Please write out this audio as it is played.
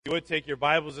Would take your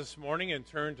Bibles this morning and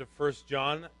turn to 1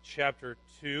 John chapter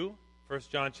 2. 1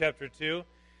 John chapter 2.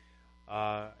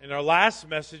 In our last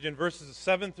message, in verses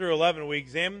 7 through 11, we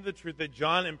examined the truth that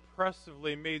John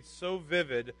impressively made so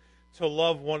vivid to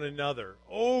love one another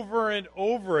over and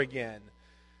over again.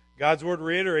 God's Word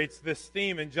reiterates this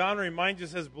theme, and John reminds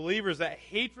us as believers that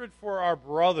hatred for our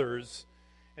brothers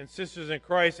and sisters in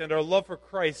Christ and our love for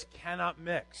Christ cannot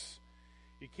mix.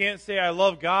 You can't say, I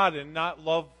love God and not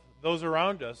love those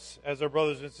around us as our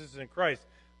brothers and sisters in Christ.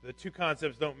 The two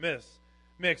concepts don't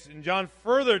mix. And John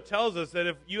further tells us that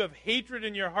if you have hatred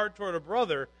in your heart toward a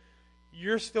brother,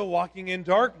 you're still walking in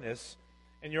darkness,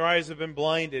 and your eyes have been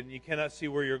blinded, and you cannot see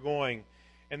where you're going.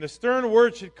 And the stern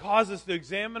word should cause us to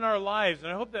examine our lives.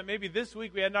 And I hope that maybe this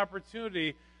week we had an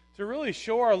opportunity to really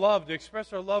show our love, to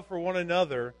express our love for one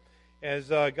another, as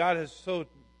God has so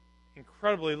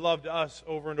incredibly loved us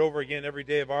over and over again every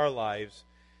day of our lives.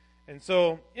 And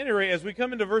so, at any rate, as we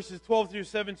come into verses 12 through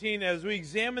 17, as we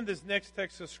examine this next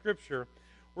text of Scripture,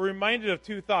 we're reminded of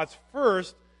two thoughts.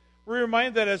 First, we're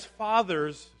reminded that as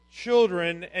fathers,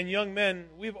 children, and young men,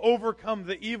 we've overcome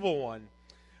the evil one.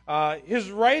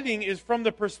 His writing is from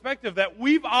the perspective that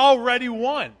we've already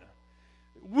won.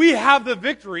 We have the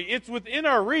victory. It's within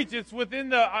our reach. It's within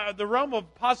the realm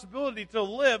of possibility to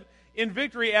live in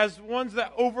victory as ones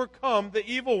that overcome the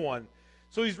evil one.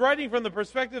 So he's writing from the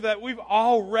perspective that we've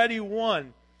already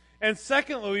won. And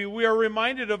secondly, we are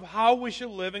reminded of how we should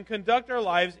live and conduct our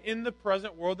lives in the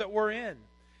present world that we're in.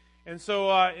 And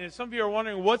so some of you are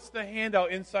wondering, what's the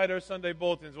handout inside our Sunday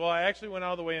bulletins? Well, I actually went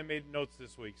out of the way and made notes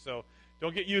this week, so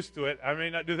don't get used to it. I may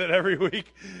not do that every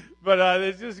week, but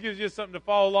it just gives you something to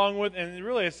follow along with, and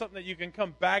really it's something that you can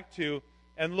come back to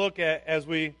and look at as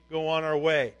we go on our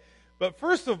way. But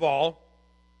first of all,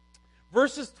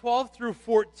 verses 12 through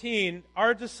 14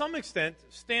 are, to some extent,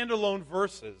 standalone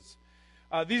verses.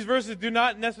 These verses do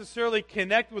not necessarily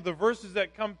connect with the verses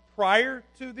that come prior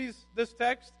to this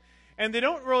text, and they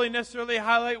don't really necessarily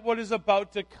highlight what is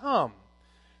about to come.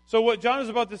 So what John is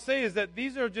about to say is that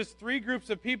these are just three groups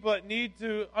of people that need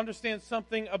to understand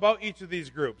something about each of these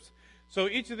groups. So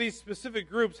each of these specific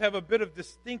groups have a bit of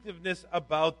distinctiveness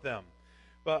about them.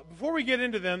 But before we get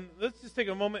into them, let's just take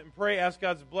a moment and pray, ask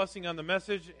God's blessing on the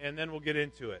message, and then we'll get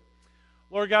into it.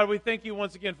 Lord God, we thank you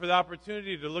once again for the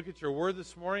opportunity to look at your word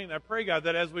this morning. And I pray, God,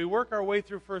 that as we work our way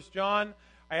through 1 John,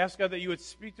 I ask, God, that you would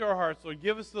speak to our hearts. Lord,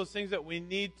 give us those things that we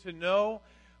need to know.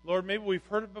 Lord, maybe we've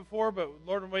heard it before, but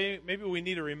Lord, maybe we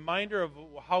need a reminder of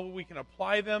how we can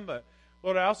apply them. But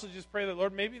Lord, I also just pray that,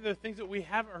 Lord, maybe there are things that we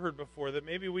haven't heard before that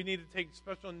maybe we need to take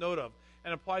special note of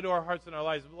and apply to our hearts and our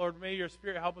lives. Lord, may your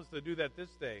Spirit help us to do that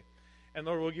this day. And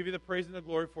Lord, we'll give you the praise and the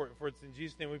glory for it. For it's in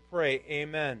Jesus' name we pray.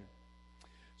 Amen.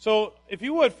 So if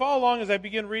you would, follow along as I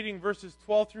begin reading verses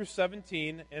 12 through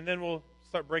 17, and then we'll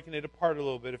start breaking it apart a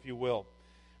little bit, if you will.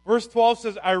 Verse 12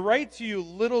 says, I write to you,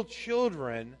 little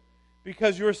children,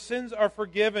 because your sins are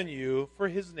forgiven you for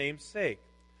his name's sake.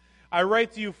 I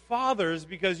write to you, fathers,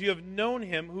 because you have known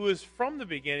him who is from the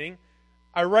beginning.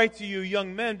 I write to you,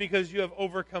 young men, because you have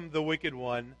overcome the wicked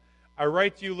one. I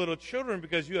write to you, little children,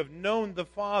 because you have known the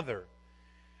Father.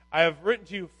 I have written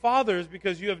to you, fathers,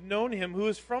 because you have known him who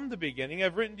is from the beginning. I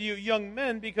have written to you, young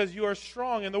men, because you are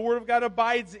strong, and the word of God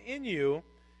abides in you,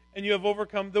 and you have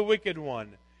overcome the wicked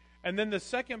one. And then the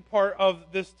second part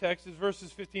of this text is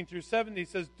verses 15 through 17. He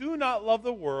says, do not love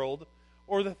the world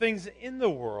or the things in the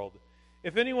world.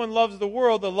 If anyone loves the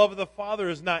world, the love of the Father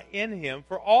is not in him.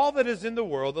 For all that is in the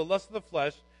world, the lust of the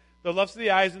flesh, the lust of the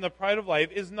eyes, and the pride of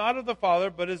life, is not of the Father,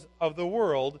 but is of the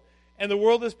world. And the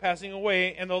world is passing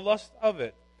away, and the lust of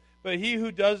it. But he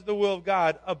who does the will of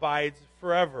God abides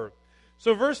forever.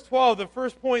 So verse 12, the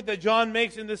first point that John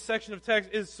makes in this section of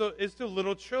text is to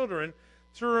little children,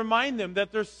 to remind them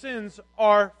that their sins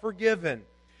are forgiven.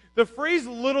 The phrase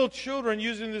little children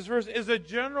used in this verse is a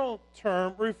general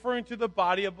term referring to the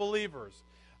body of believers.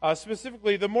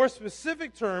 Specifically, the more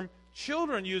specific term,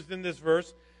 children, used in this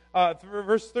verse,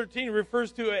 verse 13,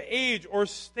 refers to an age or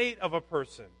state of a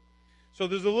person. So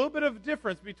there's a little bit of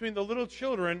difference between the little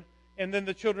children and then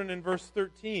the children in verse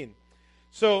 13.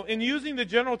 So in using the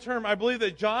general term, I believe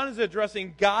that John is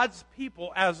addressing God's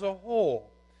people as a whole.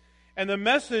 And the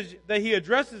message that he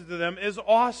addresses to them is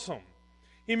awesome.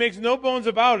 He makes no bones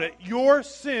about it. Your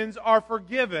sins are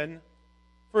forgiven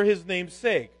for his name's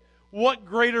sake. What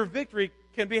greater victory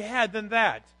can be had than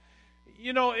that?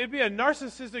 You know, it'd be a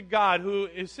narcissistic God who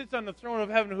sits on the throne of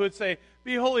heaven who would say,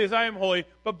 be holy as I am holy,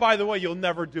 but by the way, you'll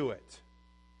never do it.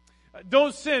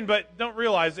 Don't sin, but don't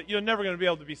realize that you're never going to be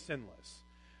able to be sinless.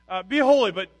 Be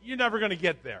holy, but you're never going to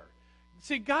get there.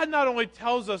 See, God not only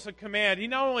tells us a command, he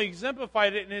not only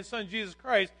exemplified it in his Son Jesus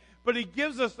Christ, but He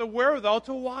gives us the wherewithal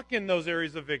to walk in those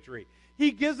areas of victory.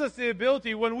 He gives us the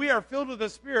ability, when we are filled with the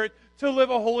Spirit, to live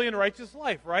a holy and righteous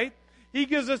life, right? He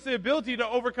gives us the ability to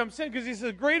overcome sin, because He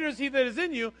says, greater is He that is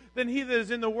in you than he that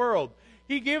is in the world.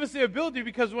 He gave us the ability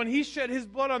because when He shed His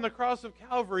blood on the cross of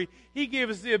Calvary, He gave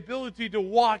us the ability to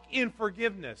walk in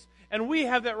forgiveness. And we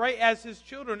have that right as His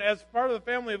children, as part of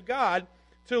the family of God,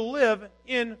 to live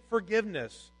in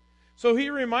forgiveness. So He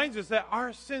reminds us that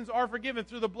our sins are forgiven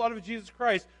through the blood of Jesus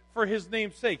Christ for His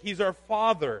name's sake. He's our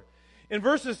Father. In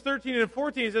verses 13 and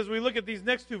 14, as we look at these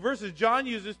next two verses, John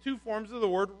uses two forms of the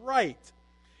word write.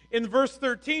 In verse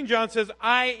 13, John says,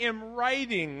 I am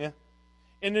writing.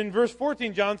 And in verse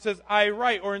 14, John says, I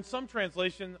write. Or in some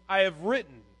translation, I have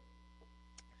written.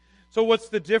 So what's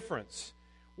the difference?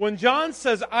 When John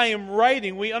says, I am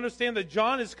writing, we understand that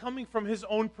John is coming from his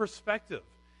own perspective.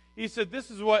 He said, this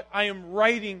is what I am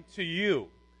writing to you.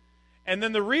 And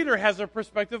then the reader has a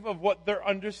perspective of what they're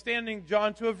understanding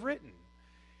John to have written.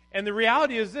 And the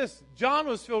reality is this: John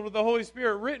was filled with the Holy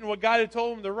Spirit, written what God had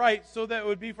told him to write, so that it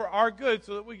would be for our good,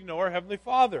 so that we can know our Heavenly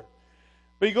Father.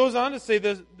 But he goes on to say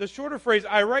the shorter phrase,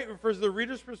 I write, refers to the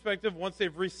reader's perspective once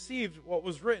they've received what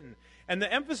was written. And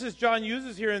the emphasis John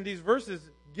uses here in these verses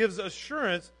gives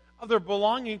assurance of their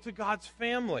belonging to God's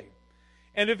family.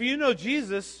 And if you know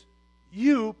Jesus,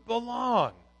 you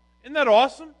belong. Isn't that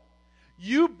awesome?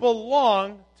 You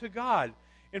belong to God.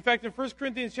 In fact, in 1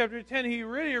 Corinthians chapter 10, he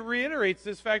really reiterates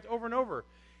this fact over and over.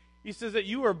 He says that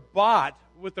you are bought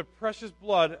with the precious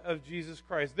blood of Jesus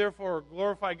Christ. Therefore,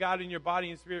 glorify God in your body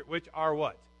and spirit, which are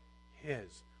what?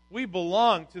 His. We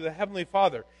belong to the Heavenly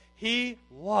Father. He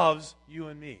loves you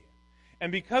and me.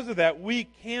 And because of that, we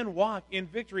can walk in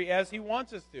victory as He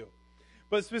wants us to.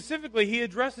 But specifically, he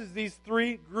addresses these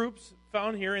three groups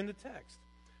found here in the text: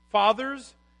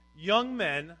 fathers, young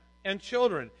men, and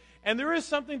children. And there is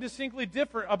something distinctly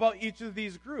different about each of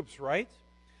these groups, right?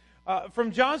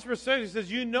 From John's perspective, he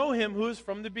says, you know Him who is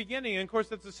from the beginning. And of course,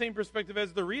 that's the same perspective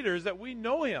as the readers, that we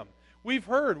know Him. We've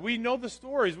heard. We know the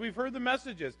stories. We've heard the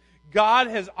messages. God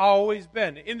has always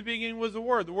been. In the beginning was the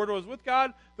Word. The Word was with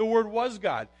God. The Word was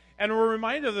God. And we're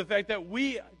reminded of the fact that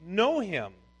we know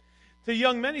Him. To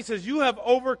young men, he says, you have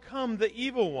overcome the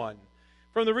evil one.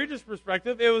 From the reader's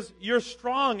perspective, it was, you're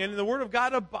strong, and the Word of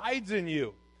God abides in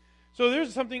you. So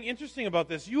there's something interesting about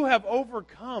this. You have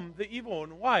overcome the evil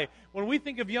one. Why? When we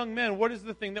think of young men, what is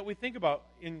the thing that we think about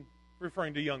in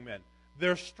referring to young men?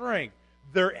 Their strength,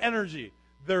 their energy,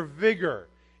 their vigor.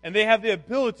 And they have the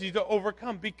ability to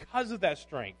overcome because of that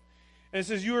strength. And it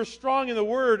says, you are strong, and the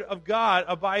Word of God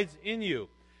abides in you.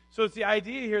 So it's the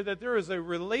idea here that there is a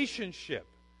relationship.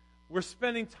 We're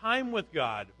spending time with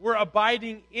God. We're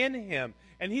abiding in Him.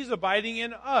 And He's abiding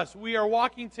in us. We are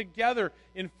walking together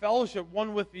in fellowship,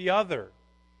 one with the other.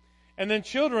 And then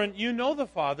children, you know the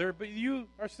Father, but you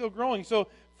are still growing. So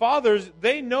fathers,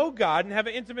 they know God and have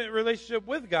an intimate relationship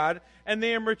with God, and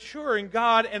they are mature in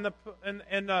God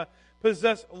and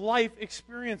possess life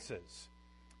experiences.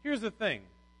 Here's the thing.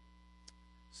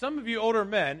 Some of you older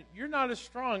men, you're not as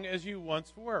strong as you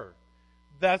once were.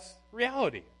 That's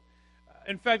reality.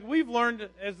 In fact, we've learned,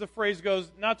 as the phrase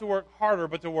goes, not to work harder,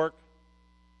 but to work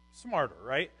smarter,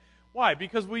 right? Why?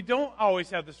 Because we don't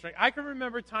always have the strength. I can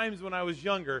remember times when I was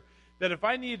younger that if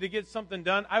I needed to get something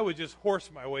done, I would just horse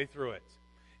my way through it.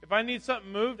 If I need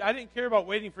something moved, I didn't care about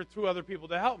waiting for two other people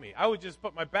to help me. I would just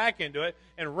put my back into it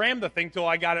and ram the thing till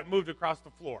I got it moved across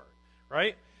the floor,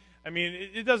 right? I mean,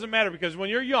 it doesn't matter, because when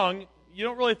you're young, you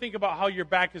don't really think about how your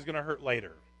back is going to hurt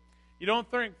later. You don't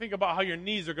think about how your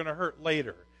knees are going to hurt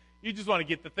later. You just want to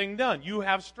get the thing done. You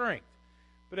have strength.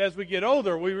 But as we get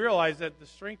older, we realize that the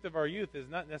strength of our youth is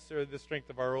not necessarily the strength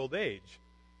of our old age.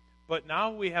 But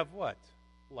now we have what?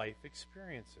 Life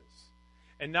experiences.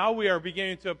 And now we are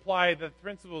beginning to apply the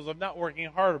principles of not working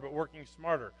harder, but working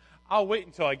smarter. I'll wait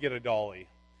until I get a dolly.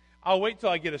 I'll wait till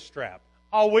I get a strap.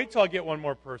 I'll wait till I get one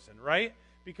more person, right?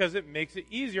 Because it makes it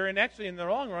easier, and actually in the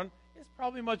long run, it's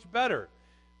probably much better.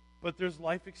 But there's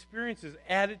life experiences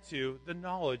added to the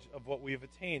knowledge of what we've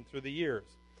attained through the years.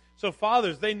 So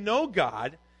fathers, they know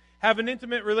God, have an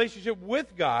intimate relationship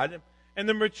with God, and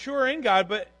they're mature in God,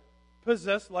 but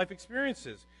possess life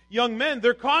experiences. Young men,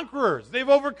 they're conquerors. They've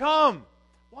overcome.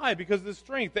 Why? Because of the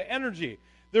strength, the energy.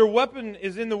 Their weapon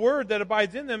is in the Word that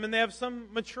abides in them, and they have some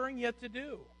maturing yet to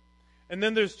do. And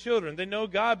then there's children. They know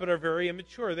God, but are very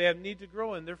immature. They have need to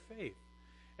grow in their faith.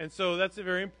 And so that's a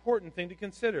very important thing to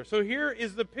consider. So here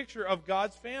is the picture of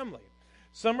God's family.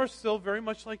 Some are still very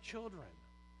much like children.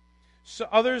 So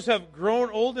others have grown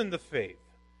old in the faith.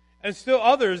 And still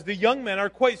others, the young men, are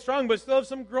quite strong, but still have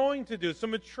some growing to do,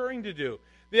 some maturing to do.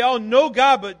 They all know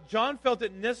God, but John felt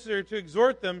it necessary to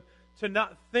exhort them to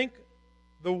not think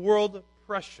the world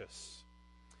precious.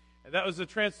 And that was a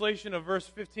translation of verse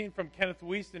 15 from Kenneth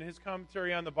Wuest in his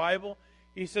commentary on the Bible.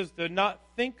 He says, "Do not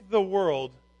think the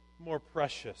world more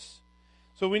precious."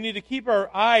 So we need to keep our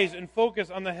eyes and focus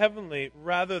on the heavenly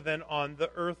rather than on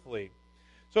the earthly.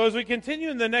 So as we continue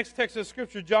in the next text of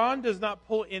Scripture, John does not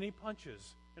pull any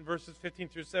punches in verses 15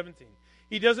 through 17.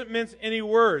 He doesn't mince any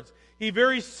words. He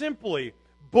very simply,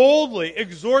 boldly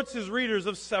exhorts his readers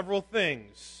of several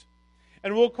things.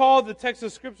 And we'll call the text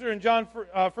of Scripture in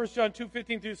 1 John 2,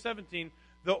 15 through 17,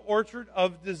 the orchard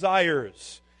of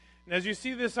desires. And as you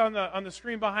see this on the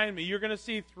screen behind me, you're going to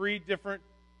see three different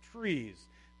trees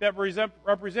that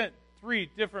represent three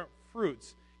different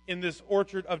fruits in this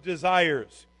orchard of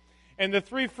desires. And the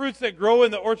three fruits that grow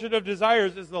in the orchard of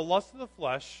desires is the lust of the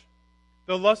flesh,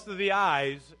 the lust of the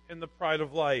eyes, and the pride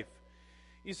of life.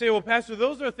 You say, well, Pastor,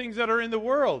 those are things that are in the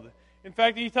world. In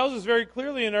fact, he tells us very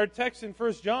clearly in our text in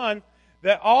 1 John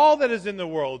that all that is in the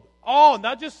world, all,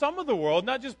 not just some of the world,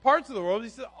 not just parts of the world, he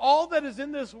said all that is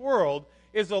in this world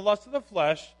is the lust of the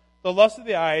flesh, the lust of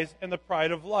the eyes, and the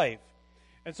pride of life.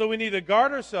 And so we need to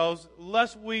guard ourselves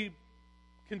lest we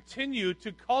continue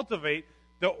to cultivate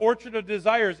the orchard of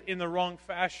desires in the wrong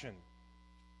fashion.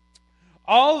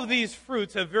 All of these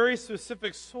fruits have very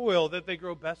specific soil that they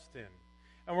grow best in.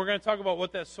 And we're going to talk about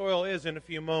what that soil is in a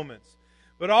few moments.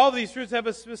 But all of these fruits have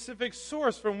a specific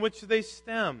source from which they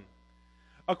stem.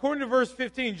 According to verse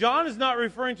 15, John is not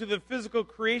referring to the physical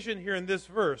creation here in this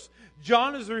verse.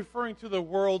 John is referring to the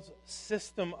world's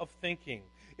system of thinking,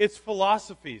 its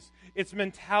philosophies, its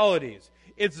mentalities,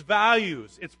 its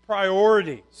values, its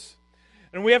priorities.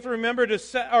 And we have to remember to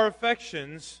set our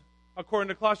affections, according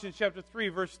to Colossians chapter 3,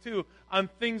 verse 2, on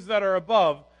things that are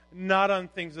above, not on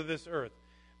things of this earth.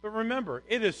 But remember,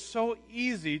 it is so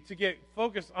easy to get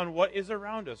focused on what is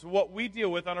around us, what we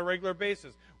deal with on a regular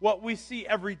basis, what we see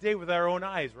every day with our own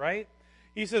eyes, right?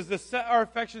 He says to set our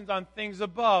affections on things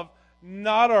above,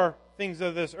 not our things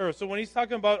of this earth. So when he's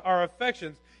talking about our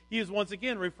affections, he is once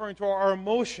again referring to our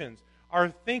emotions, our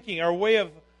thinking, our way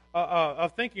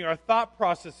of thinking, our thought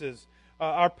processes,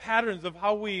 our patterns of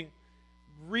how we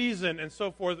reason and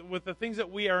so forth with the things that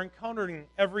we are encountering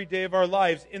every day of our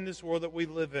lives in this world that we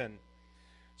live in.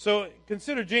 So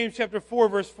consider James chapter 4,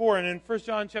 verse 4, and in 1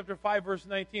 John chapter 5, verse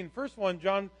 19. First one,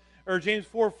 James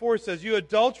 4:4 says, "You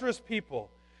adulterous people,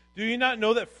 do you not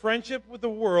know that friendship with the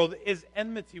world is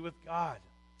enmity with God?"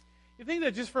 You think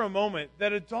that just for a moment,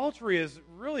 that adultery is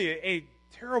really a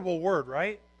terrible word,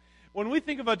 right? When we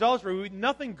think of adultery,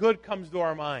 nothing good comes to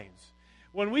our minds.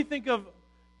 When we think of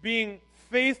being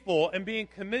faithful and being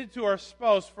committed to our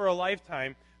spouse for a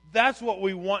lifetime, that's what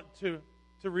we want to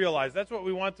realize. That's what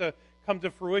we want to come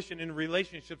to fruition in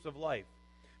relationships of life.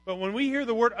 But when we hear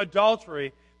the word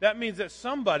adultery, that means that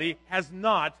somebody has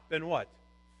not been what?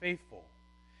 Faithful.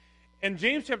 In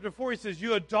James chapter 4, he says,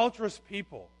 "You adulterous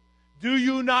people, do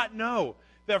you not know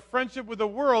that friendship with the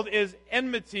world is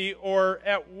enmity or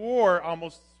at war,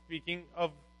 almost speaking,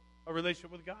 of a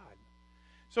relationship with God?"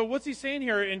 So what's he saying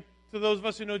here to those of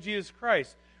us who know Jesus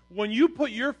Christ? When you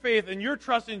put your faith and your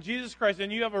trust in Jesus Christ and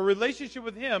you have a relationship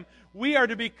with Him, we are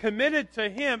to be committed to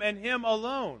Him and Him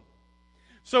alone.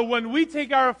 So when we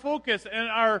take our focus and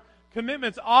our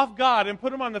commitments off God and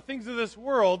put them on the things of this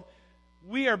world,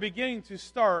 we are beginning to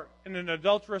start in an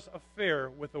adulterous affair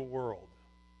with the world.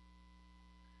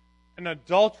 An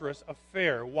adulterous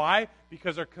affair. Why?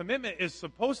 Because our commitment is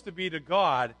supposed to be to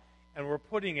God, and we're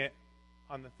putting it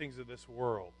on the things of this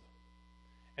world.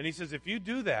 And he says, if you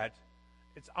do that,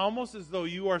 it's almost as though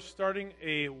you are starting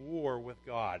a war with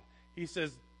God. He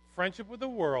says, friendship with the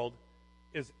world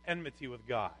is enmity with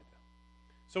God.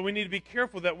 So we need to be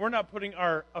careful that we're not putting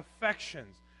our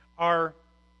affections, our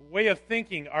way of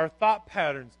thinking, our thought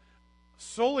patterns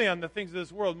solely on the things of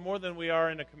this world more than we are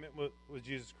in a commitment with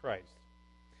Jesus Christ.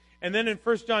 And then in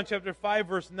 1 John chapter 5,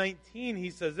 verse 19, he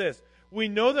says this, "We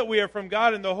know that we are from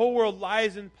God, and the whole world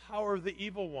lies in power of the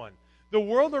evil one." The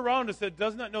world around us that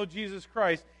does not know Jesus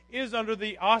Christ is under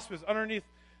the auspice, underneath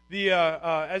the,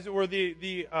 as it were,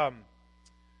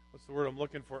 what's the word I'm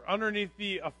looking for? Underneath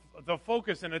the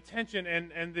focus and attention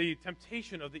and the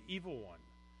temptation of the evil one.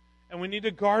 And we need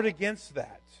to guard against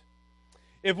that.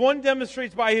 If one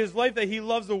demonstrates by his life that he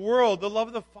loves the world, the love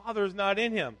of the Father is not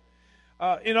in him.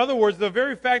 In other words, the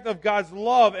very fact of God's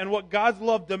love and what God's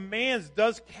love demands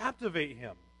does captivate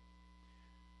him.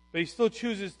 But he still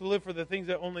chooses to live for the things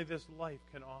that only this life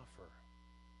can offer.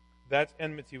 That's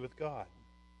enmity with God.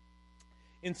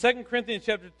 In 2 Corinthians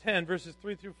chapter 10, verses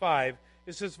 3 through 5,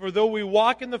 it says, "For though we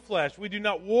walk in the flesh, we do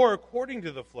not war according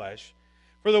to the flesh.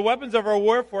 For the weapons of our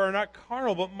warfare are not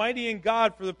carnal, but mighty in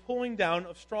God for the pulling down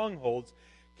of strongholds,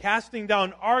 casting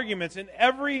down arguments and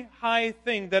every high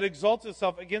thing that exalts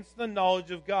itself against the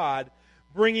knowledge of God,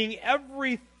 bringing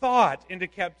every thought into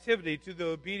captivity to the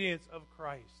obedience of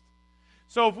Christ.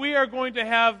 So if we are going to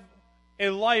have a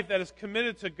life that is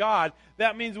committed to God,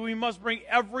 that means we must bring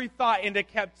every thought into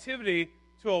captivity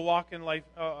to a walk in life,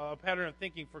 a pattern of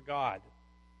thinking for God.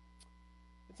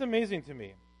 It's amazing to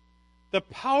me. The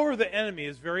power of the enemy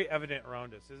is very evident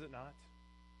around us, is it not?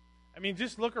 I mean,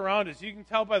 just look around us. You can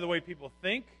tell by the way people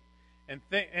think, and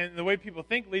the way people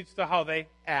think leads to how they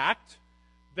act,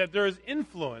 that there is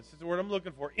influence. That's the word I'm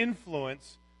looking for,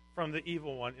 influence from the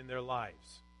evil one in their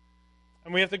lives.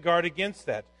 And we have to guard against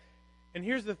that. And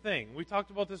here's the thing. We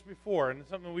talked about this before, and it's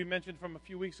something we mentioned from a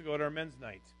few weeks ago at our men's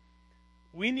night.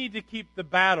 We need to keep the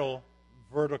battle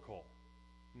vertical,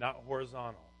 not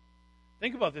horizontal.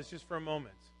 Think about this just for a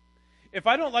moment. If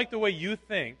I don't like the way you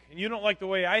think, and you don't like the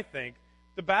way I think,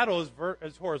 the battle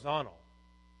is horizontal.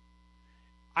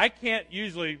 I can't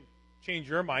usually change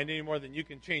your mind any more than you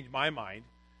can change my mind.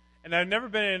 And I've never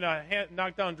been in a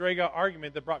knockdown, drag-out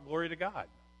argument that brought glory to God.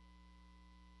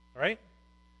 Right?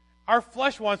 Our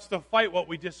flesh wants to fight what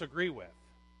we disagree with.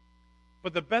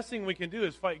 But the best thing we can do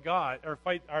is fight God, or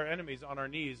fight our enemies on our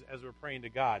knees as we're praying to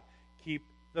God. Keep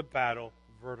the battle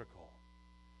vertical.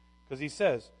 Because he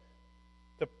says,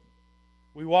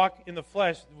 we walk in the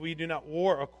flesh, we do not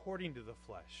war according to the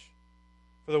flesh.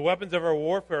 For the weapons of our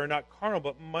warfare are not carnal,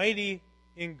 but mighty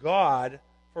in God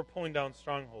for pulling down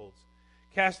strongholds,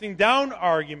 casting down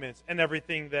arguments and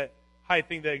everything that high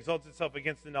thing that exalts itself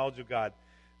against the knowledge of God,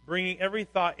 bringing every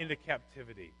thought into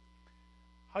captivity.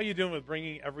 How are you doing with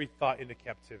bringing every thought into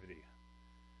captivity?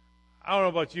 I don't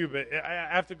know about you, but I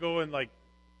have to go in like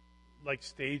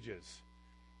stages.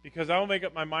 Because I will make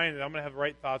up my mind that I'm going to have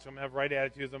right thoughts, I'm going to have right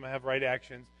attitudes, I'm going to have right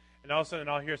actions, and all of a sudden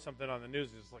I'll hear something on the news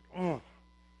and it's like, oh.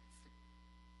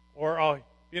 Or I'll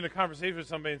be in a conversation with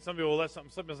somebody and somebody will let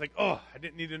something slip and it's like, oh, I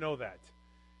didn't need to know that.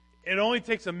 It only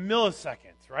takes a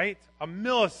millisecond, right? A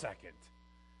millisecond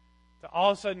to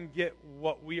all of a sudden get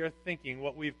what we are thinking,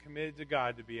 what we've committed to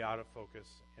God to be out of focus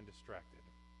and distracted.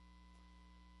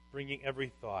 Bringing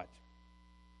every thought.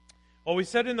 Well, we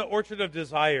said in the orchard of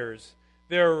desires,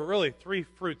 there are really three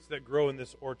fruits that grow in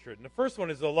this orchard. And the first one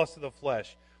is the lust of the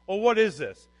flesh. Well, what is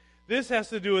this? This has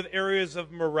to do with areas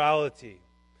of morality.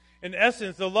 In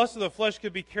essence, the lust of the flesh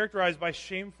could be characterized by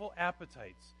shameful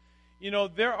appetites. You know,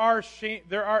 there are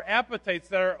appetites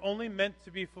that are only meant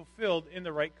to be fulfilled in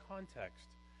the right context.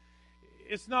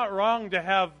 It's not wrong to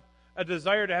have a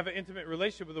desire to have an intimate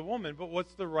relationship with a woman, but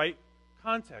what's the right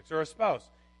context, or a spouse?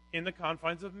 In the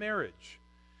confines of marriage.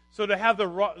 So to have the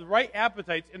right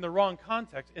appetites in the wrong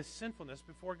context is sinfulness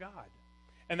before God.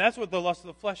 And that's what the lust of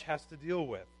the flesh has to deal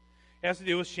with. It has to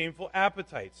deal with shameful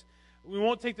appetites. We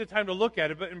won't take the time to look at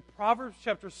it, but in Proverbs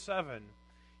chapter 7,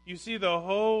 you see the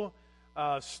whole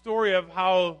story of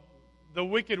how the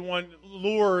wicked one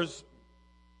lures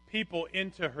people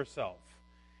into herself.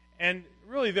 And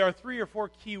really there are 3 or 4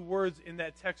 key words in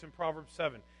that text in Proverbs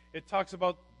 7. It talks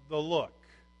about the look.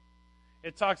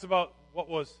 It talks about what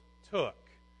was took.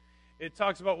 It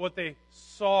talks about what they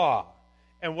saw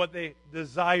and what they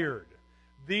desired.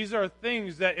 These are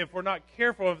things that if we're not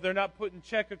careful, if they're not put in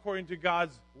check according to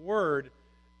God's word,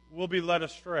 we'll be led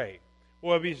astray.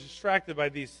 We'll be distracted by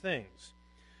these things.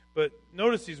 But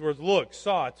notice these words, look,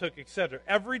 saw, took, etc.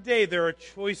 Every day there are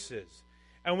choices.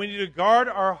 And we need to guard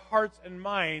our hearts and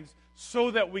minds so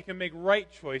that we can make right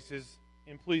choices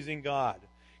in pleasing God.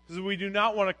 Because we do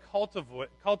not want to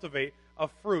cultivate a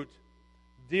fruit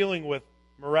dealing with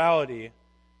morality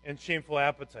and shameful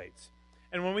appetites.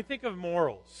 And when we think of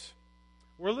morals,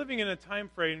 we're living in a time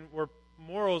frame where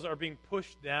morals are being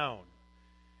pushed down.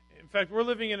 In fact, we're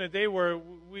living in a day where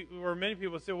many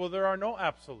people say, well, there are no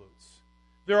absolutes.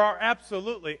 There are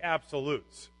absolutely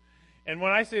absolutes. And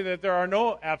when I say that there are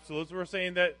no absolutes, we're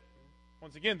saying that,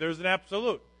 once again, there's an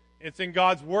absolute. It's in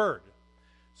God's word.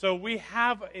 So we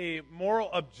have a moral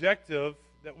objective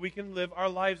that we can live our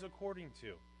lives according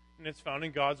to, and it's found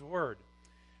in God's word.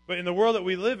 But in the world that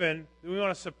we live in, we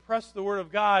want to suppress the word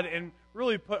of God and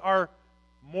really put our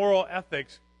moral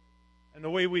ethics and the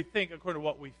way we think according to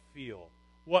what we feel,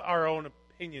 what our own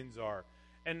opinions are,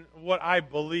 and what I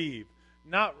believe,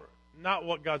 not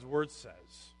what God's word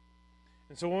says.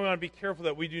 And so we want to be careful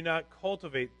that we do not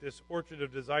cultivate this orchard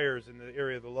of desires in the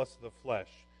area of the lust of the flesh.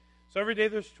 So every day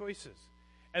there's choices.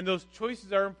 And those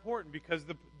choices are important because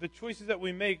the choices that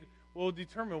we make will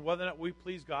determine whether or not we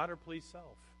please God or please self.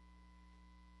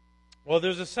 Well,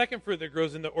 there's a second fruit that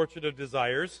grows in the orchard of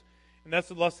desires, and that's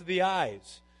the lust of the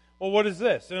eyes. Well, what is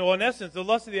this? Well, in essence, the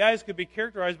lust of the eyes could be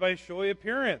characterized by a showy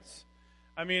appearance.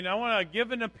 I mean, I want to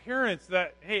give an appearance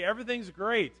that, hey, everything's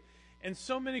great. And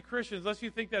so many Christians, unless you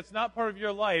think that's not part of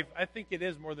your life, I think it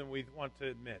is more than we want to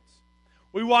admit.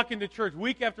 We walk into church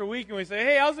week after week and we say,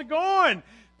 hey, how's it going?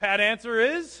 Pat answer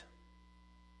is,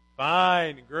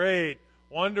 fine, great,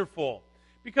 wonderful.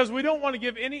 Because we don't want to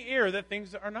give any ear that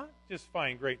things are not just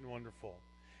fine, great, and wonderful.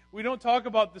 We don't talk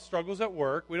about the struggles at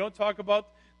work. We don't talk about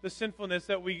the sinfulness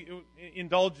that we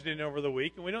indulged in over the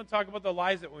week. And we don't talk about the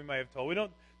lies that we might have told. We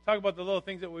don't talk about the little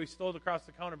things that we stole across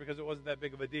the counter because it wasn't that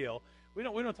big of a deal. We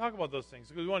don't talk about those things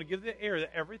because we want to give the air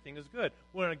that everything is good.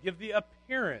 We want to give the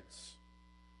appearance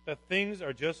that things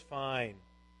are just fine.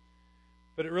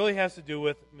 But it really has to do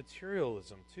with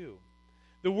materialism too.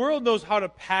 The world knows how to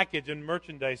package and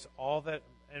merchandise all that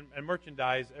and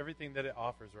merchandise everything that it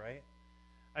offers, right?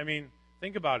 I mean,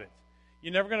 think about it.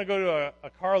 You're never going to go to a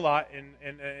car lot and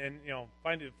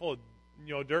find it full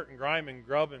of dirt and grime and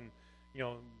grub and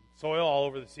soil all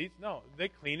over the seats. No, they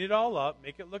clean it all up,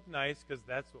 make it look nice because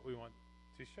that's what we want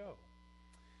to show.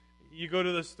 You go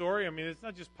to the store, I mean, it's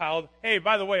not just piled, hey,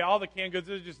 by the way, all the canned goods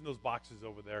are just in those boxes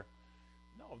over there.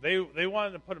 No, they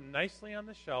wanted to put them nicely on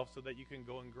the shelf so that you can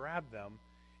go and grab them.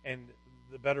 And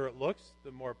the better it looks,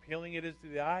 the more appealing it is to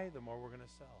the eye, the more we're going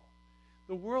to sell.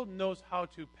 The world knows how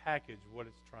to package what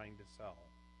it's trying to sell.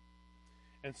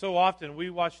 And so often we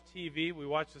watch TV, we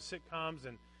watch the sitcoms,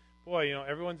 and boy,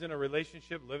 everyone's in a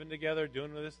relationship, living together,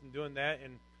 doing this and doing that,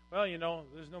 and well,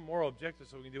 there's no moral objective,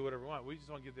 so we can do whatever we want. We just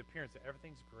want to give the appearance that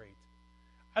everything's great.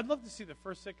 I'd love to see the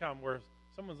first sitcom where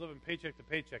someone's living paycheck to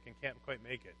paycheck and can't quite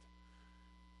make it.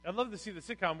 I'd love to see the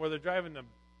sitcom where they're driving a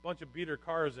bunch of beater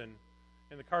cars and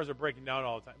the cars are breaking down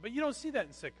all the time. But you don't see that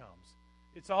in sitcoms.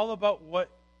 It's all about what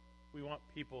we want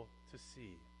people to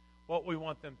see, what we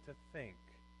want them to think.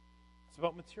 It's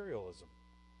about materialism.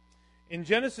 In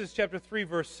Genesis chapter 3,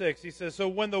 verse 6, he says, so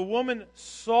when the woman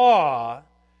saw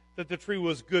that the tree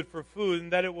was good for food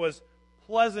and that it was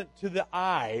pleasant to the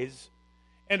eyes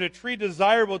and a tree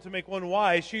desirable to make one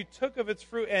wise, she took of its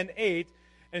fruit and ate,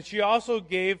 and she also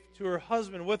gave to her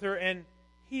husband with her, and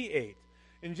he ate.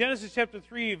 In Genesis chapter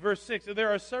 3, verse 6, there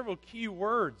are several key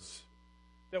words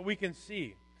that we can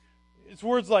see. It's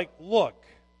words like look,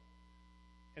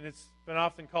 and it's been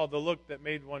often called the look that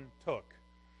made one took.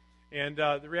 And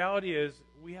the reality is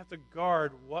we have to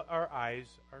guard what our eyes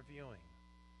are viewing.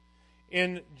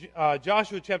 In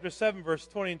Joshua chapter 7, verse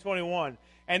 20 and 21,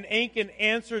 and Achan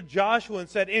answered Joshua and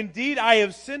said, indeed, I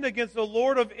have sinned against the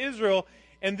Lord of Israel,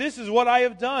 and this is what I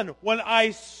have done. When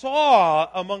I saw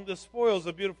among the spoils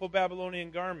a beautiful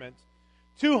Babylonian garment,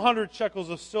 200 shekels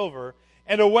of silver,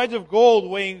 and a wedge of gold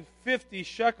weighing 50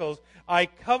 shekels, I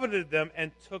coveted them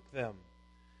and took them.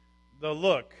 The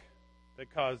look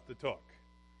that caused the took,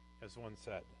 as one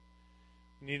said.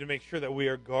 We need to make sure that we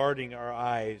are guarding our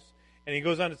eyes. And he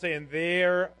goes on to say, and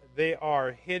there they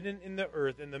are, hidden in the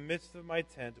earth, in the midst of my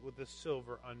tent, with the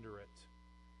silver under it.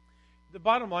 The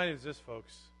bottom line is this,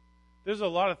 folks. There's a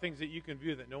lot of things that you can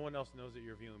view that no one else knows that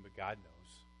you're viewing, but God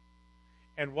knows.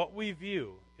 And what we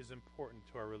view is important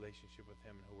to our relationship with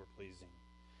Him and who we're pleasing.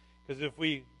 Because if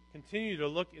we continue to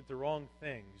look at the wrong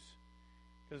things,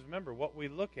 because remember, what we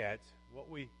look at, what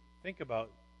we think about,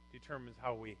 determines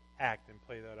how we act and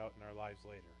play that out in our lives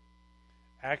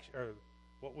later.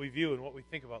 What we view and what we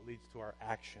think about leads to our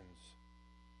actions.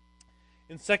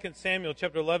 In 2 Samuel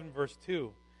chapter 11, verse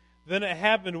 2, then it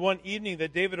happened one evening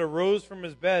that David arose from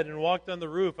his bed and walked on the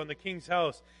roof on the king's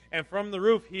house. And from the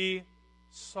roof he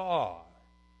saw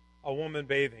a woman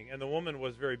bathing. And the woman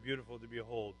was very beautiful to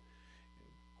behold.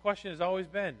 The question has always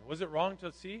been, was it wrong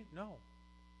to see? No.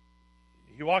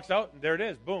 He walks out and there it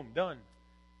is. Boom, done.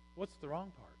 What's the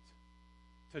wrong part?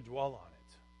 To dwell on it.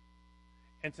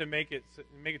 And to make it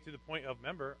to the point of,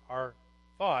 remember, our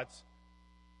thoughts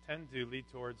tend to lead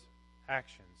towards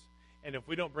actions. And if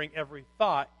we don't bring every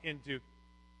thought into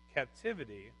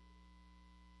captivity,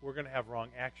 we're going to have wrong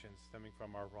actions stemming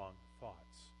from our wrong thoughts.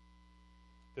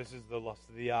 This is the lust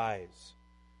of the eyes.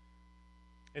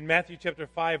 In Matthew chapter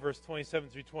 5, verse 27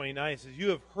 through 29, it says, you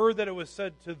have heard that it was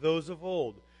said to those of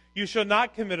old, you shall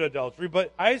not commit adultery,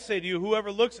 but I say to you, whoever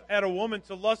looks at a woman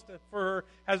to lust for her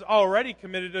has already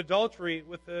committed adultery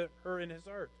with her in his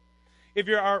heart. If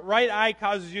your right eye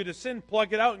causes you to sin,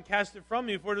 pluck it out and cast it from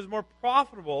you, for it is more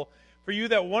profitable for you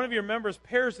that one of your members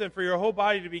perish than for your whole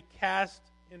body to be cast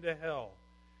into hell.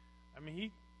 I mean,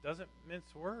 he doesn't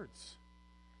mince words.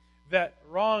 That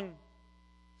wrong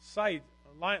sight,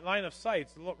 line of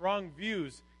sights, wrong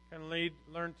views can lead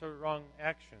to wrong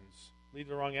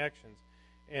actions.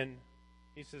 And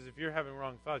he says, if you're having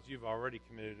wrong thoughts, you've already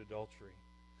committed adultery.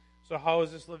 So how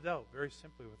is this lived out? Very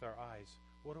simply with our eyes.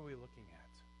 What are we looking at?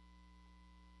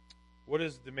 What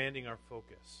is demanding our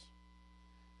focus?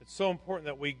 It's so important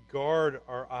that we guard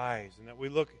our eyes and that we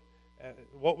look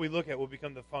what we look at will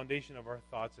become the foundation of our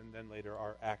thoughts and then later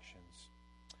our actions.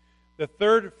 The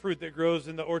third fruit that grows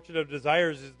in the orchard of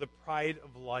desires is the pride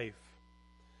of life.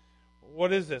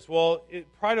 What is this? Well,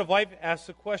 pride of life asks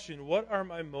the question, what are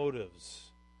my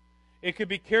motives? It could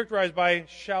be characterized by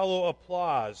shallow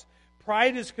applause.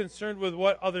 Pride is concerned with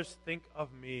what others think of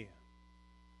me.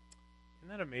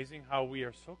 Isn't that amazing how we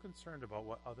are so concerned about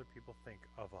what other people think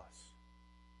of us?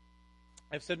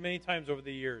 I've said many times over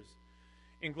the years,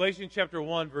 in Galatians chapter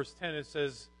 1, verse 10, it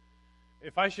says,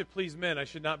 if I should please men, I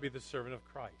should not be the servant of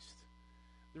Christ.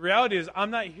 The reality is, I'm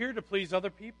not here to please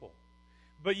other people.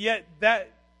 But yet,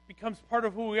 that becomes part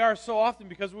of who we are so often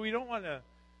because we don't want to,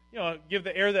 give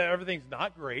the air that everything's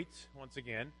not great, once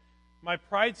again. My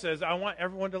pride says, I want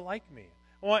everyone to like me.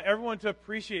 I want everyone to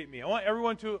appreciate me. I want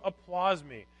everyone to applaud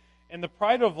me. And the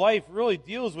pride of life really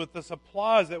deals with this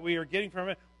applause that we are getting from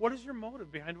it. What is your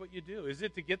motive behind what you do? Is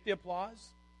it to get the applause?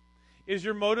 Is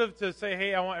your motive to say,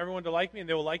 hey, I want everyone to like me and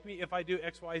they will like me if I do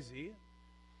X, Y, Z?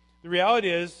 The reality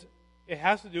is, it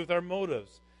has to do with our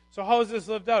motives. So how is this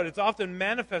lived out? It's often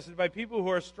manifested by people who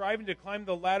are striving to climb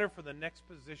the ladder for the next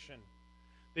position.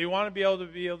 They want to be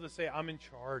able to say, I'm in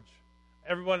charge.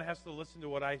 Everyone has to listen to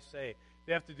what I say.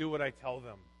 They have to do what I tell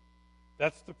them.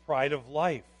 That's the pride of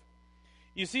life.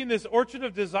 You see, in this orchard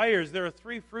of desires, there are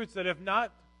three fruits that, if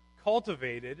not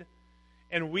cultivated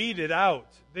and weeded out,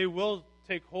 they will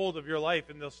take hold of your life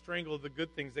and they'll strangle the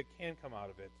good things that can come out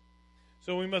of it.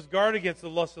 So we must guard against the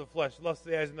lust of the flesh, lust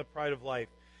of the eyes, and the pride of life.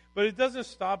 But it doesn't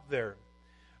stop there.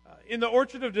 In the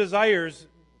orchard of desires,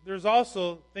 there's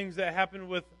also things that happen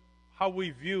with how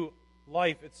we view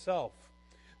life itself.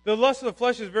 The lust of the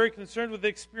flesh is very concerned with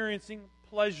experiencing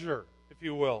pleasure, if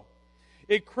you will.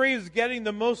 It craves getting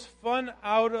the most fun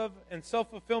out of and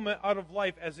self-fulfillment out of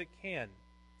life as it can.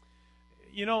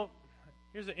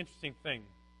 Here's an interesting thing.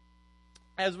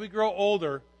 As we grow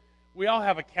older, we all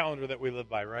have a calendar that we live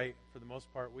by, right? For the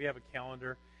most part, we have a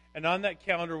calendar. And on that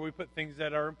calendar, we put things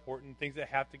that are important, things that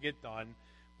have to get done.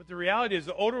 But the reality is,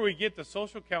 the older we get, the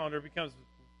social calendar becomes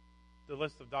the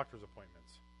list of doctor's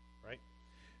appointments, right?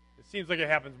 It seems like it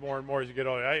happens more and more as you get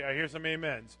older. I hear some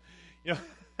amens.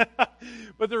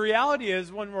 But the reality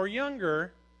is, when we're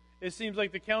younger, it seems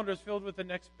like the calendar is filled with the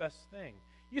next best thing.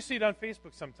 You see it on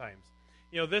Facebook sometimes.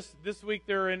 This week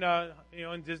they're in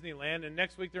in Disneyland, and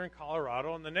next week they're in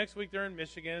Colorado, and the next week they're in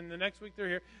Michigan, and the next week they're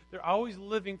here. They're always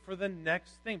living for the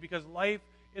next thing because life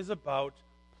is about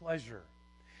pleasure.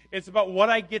 It's about what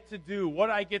I get to do, what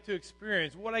I get to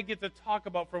experience, what I get to talk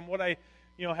about from what I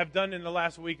have done in the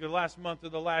last week or the last month or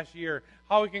the last year,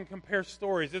 how we can compare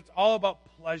stories. It's all about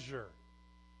pleasure.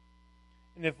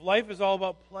 And if life is all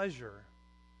about pleasure,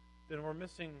 then we're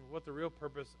missing what the real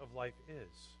purpose of life is,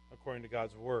 according to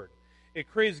God's Word. It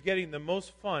craves getting the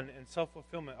most fun and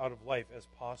self-fulfillment out of life as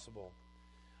possible.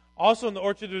 Also, in the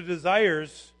orchard of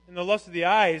desires, in the lust of the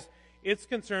eyes, it's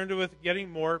concerned with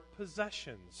getting more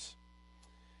possessions.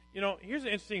 Here's an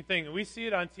interesting thing. We see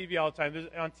it on TV all the time.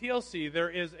 On TLC, there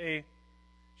is a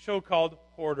show called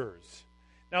Hoarders.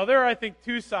 Now, there are, I think,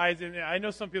 two sides, and I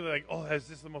know some people are like, oh, is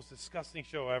this the most disgusting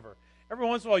show ever? Every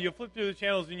once in a while, you'll flip through the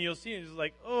channels and you'll see it, and it's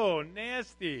like, oh,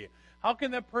 nasty. How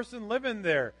can that person live in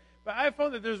there? But I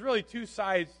found that there's really two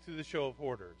sides to the show of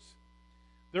Hoarders.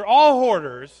 They're all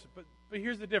hoarders, but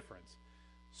here's the difference.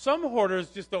 Some hoarders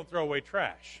just don't throw away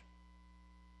trash.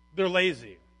 They're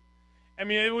lazy. I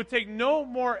mean, it would take no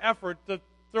more effort to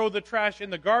throw the trash in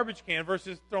the garbage can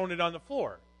versus throwing it on the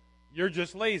floor. You're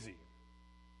just lazy.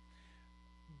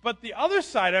 But the other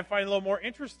side I find a little more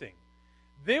interesting.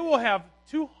 They will have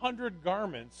 200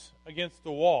 garments against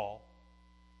the wall,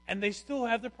 and they still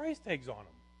have the price tags on them.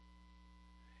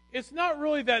 It's not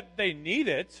really that they need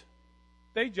it.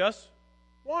 They just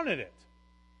wanted it.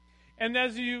 And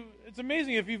it's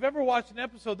amazing. If you've ever watched an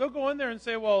episode, they'll go in there and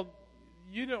say, well,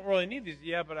 you don't really need these.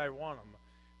 Yeah, but I want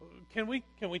them.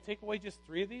 Can we take away just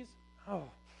 3 of these? Oh.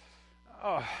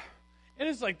 And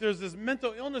it's like there's this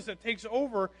mental illness that takes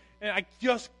over, and I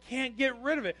just can't get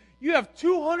rid of it. You have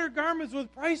 200 garments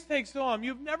with price tags still on them.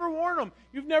 You've never worn them.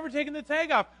 You've never taken the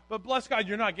tag off. But bless God,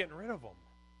 you're not getting rid of them.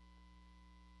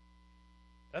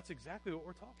 That's exactly what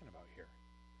we're talking about here.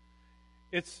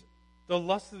 It's the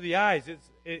lust of the eyes.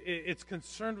 It's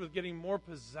concerned with getting more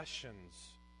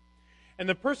possessions. And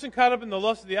the person caught up in the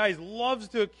lust of the eyes loves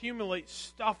to accumulate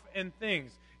stuff and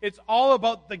things. It's all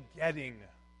about the getting.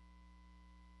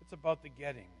 It's about the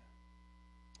getting.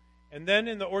 And then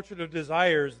in the orchard of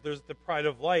desires, there's the pride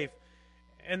of life.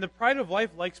 And the pride of life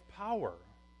likes power.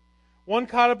 One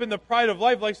caught up in the pride of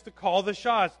life likes to call the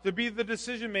shots, to be the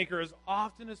decision maker as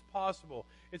often as possible.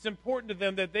 It's important to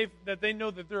them that they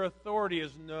know that their authority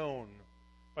is known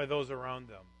by those around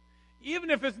them. Even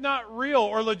if it's not real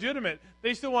or legitimate,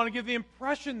 they still want to give the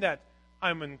impression that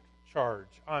I'm in charge,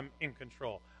 I'm in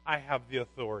control, I have the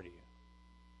authority.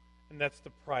 And that's the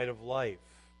pride of life.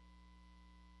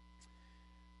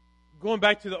 Going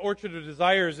back to the orchard of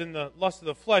desires in the lust of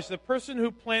the flesh, the person who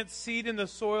plants seed in the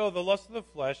soil of the lust of the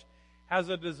flesh has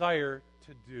a desire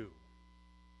to do.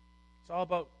 It's all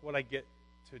about what I get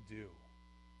to do.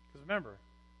 Because remember,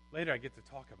 later I get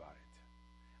to talk about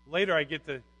it. Later I get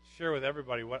to share with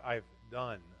everybody what I've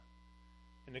done.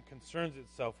 And it concerns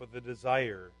itself with the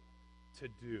desire to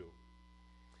do.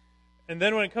 And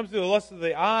then when it comes to the lust of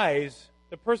the eyes,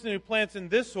 the person who plants in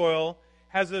this soil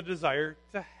has a desire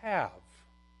to have.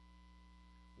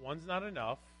 One's not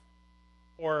enough,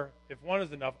 or if one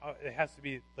is enough, it has to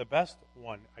be the best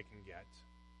one I can get,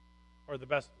 or the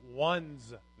best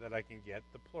ones that I can get,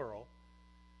 the plural.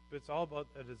 But it's all about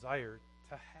a desire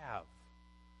to have.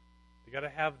 They got to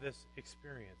have this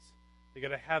experience. They got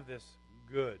to have this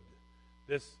good,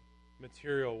 this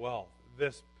material wealth,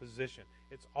 this position.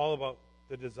 It's all about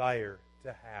the desire to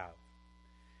have.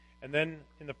 And then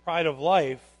in the pride of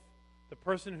life, the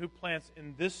person who plants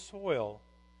in this soil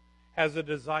has a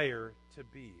desire to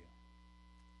be.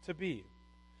 To be.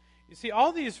 You see,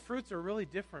 all these fruits are really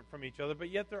different from each other, but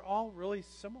yet they're all really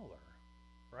similar,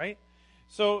 right?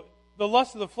 So the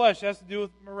lust of the flesh has to do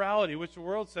with morality, which the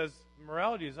world says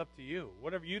morality is up to you.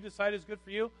 Whatever you decide is good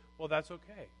for you, well, that's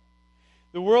okay.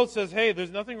 The world says, hey,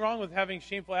 there's nothing wrong with having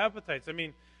shameful appetites. I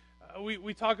mean,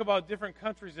 we talk about different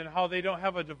countries and how they don't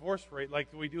have a divorce rate like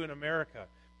we do in America.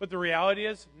 But the reality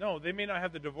is, no, they may not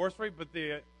have the divorce rate, but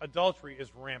the adultery is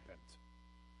rampant.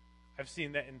 I've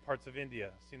seen that in parts of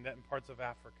India, seen that in parts of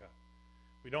Africa.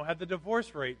 We don't have the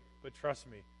divorce rate, but trust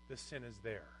me, the sin is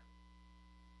there.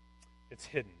 It's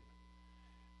hidden.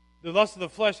 The lust of the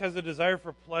flesh has a desire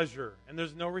for pleasure, and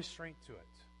there's no restraint to it.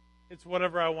 It's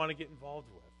whatever I want to get involved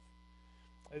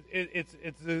with.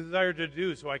 It's the desire to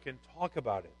do so I can talk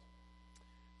about it.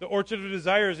 The orchard of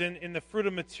desires in the fruit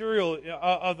of material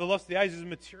of the lust of the eyes is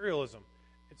materialism.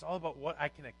 It's all about what I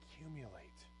can accumulate.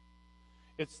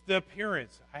 It's the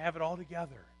appearance. I have it all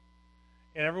together.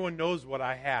 And everyone knows what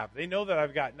I have. They know that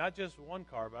I've got not just one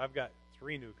car, but I've got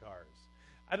 3 new cars.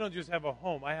 I don't just have a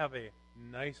home. I have a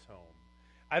nice home.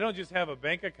 I don't just have a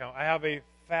bank account. I have a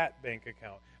fat bank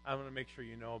account. I'm going to make sure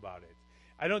you know about it.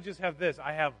 I don't just have this.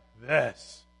 I have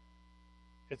this.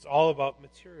 It's all about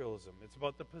materialism. It's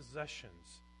about the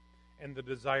possessions and the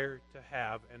desire to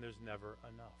have, and there's never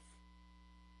enough.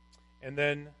 And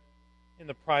then in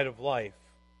the pride of life,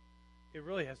 it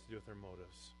really has to do with their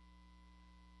motives.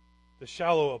 The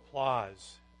shallow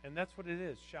applause, and that's what it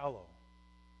is, shallow.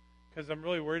 Because I'm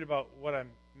really worried about what I'm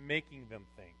making them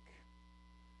think.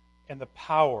 And the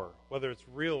power, whether it's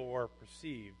real or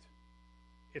perceived,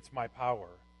 it's my power.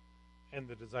 And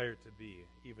the desire to be,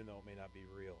 even though it may not be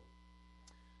real.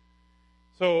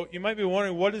 So you might be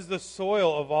wondering, what is the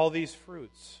soil of all these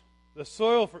fruits? The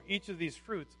soil for each of these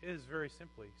fruits is very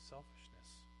simply selfishness.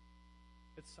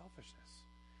 It's selfishness.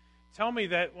 Tell me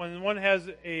that when one has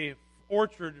a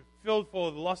orchard filled full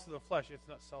of the lust of the flesh, it's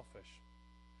not selfish.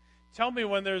 Tell me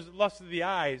when there's lust of the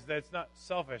eyes that it's not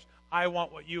selfish. I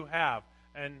want what you have,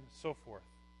 and so forth.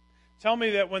 Tell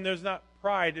me that when there's not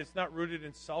pride, it's not rooted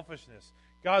in selfishness.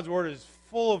 God's word is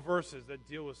full of verses that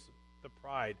deal with the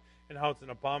pride and how it's an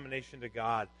abomination to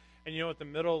God. And you know what the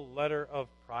middle letter of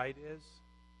pride is?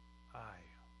 I.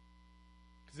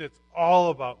 Because it's all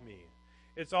about me.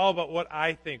 It's all about what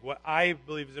I think, what I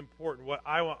believe is important, what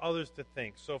I want others to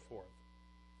think, so forth.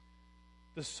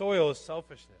 The soil is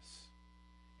selfishness.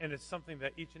 And it's something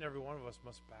that each and every one of us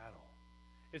must battle.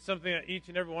 It's something that each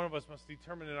and every one of us must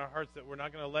determine in our hearts that we're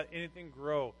not going to let anything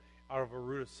grow out of a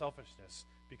root of selfishness,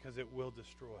 because it will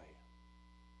destroy.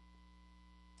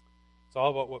 It's all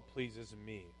about what pleases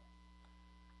me.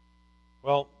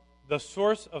 Well, the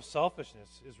source of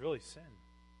selfishness is really sin.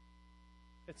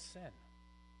 It's sin.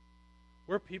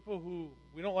 We're people who,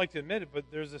 we don't like to admit it, but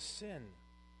there's a sin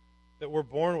that we're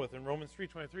born with. In Romans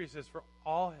 3:23 it says, "For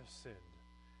all have sinned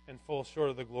and fall short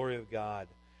of the glory of God."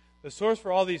 The source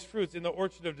for all these fruits in the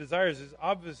orchard of desires is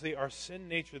obviously our sin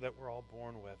nature that we're all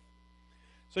born with.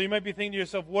 So you might be thinking to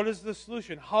yourself, what is the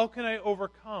solution? How can I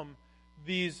overcome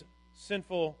these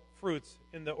sinful fruits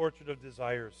in the orchard of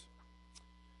desires?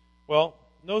 Well,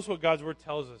 notice what God's word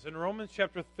tells us. In Romans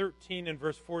chapter 13 and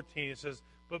verse 14, it says,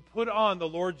 "But put on the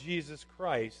Lord Jesus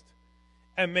Christ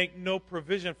and make no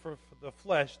provision for the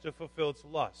flesh to fulfill its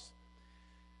lusts."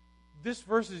 This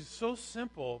verse is so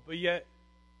simple, but yet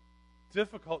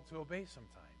difficult to obey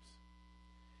sometimes.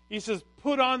 He says,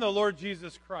 put on the Lord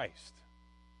Jesus Christ.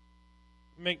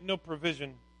 Make no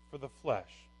provision for the flesh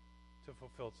to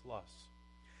fulfill its lusts.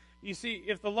 You see,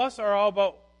 if the lusts are all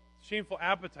about shameful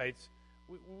appetites,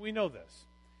 we know this.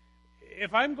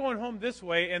 If I'm going home this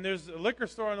way and there's a liquor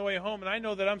store on the way home and I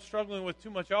know that I'm struggling with too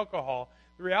much alcohol,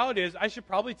 the reality is I should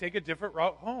probably take a different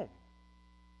route home.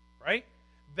 Right?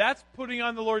 That's putting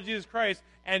on the Lord Jesus Christ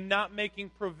and not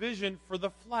making provision for the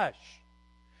flesh.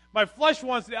 My flesh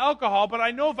wants the alcohol, but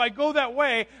I know if I go that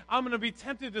way, I'm going to be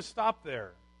tempted to stop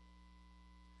there.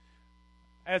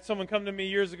 I had someone come to me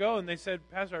years ago and they said,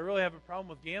 Pastor, I really have a problem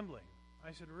with gambling.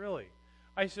 I said, really?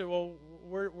 I said, well,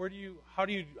 how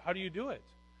do you do it?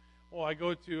 Well, I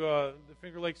go to the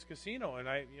Finger Lakes Casino and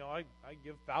I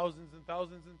give thousands and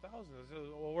thousands and thousands. I said,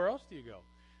 well, where else do you go?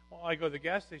 Well, I go to the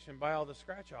gas station, buy all the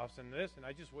scratch-offs and this, and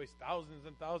I just waste thousands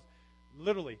and thousands,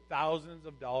 literally thousands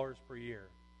of dollars per year.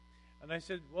 And I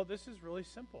said, well, this is really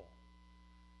simple.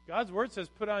 God's word says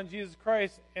put on Jesus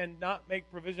Christ and not make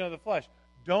provision of the flesh.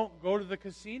 Don't go to the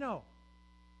casino.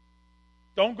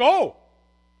 Don't go.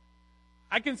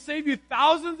 I can save you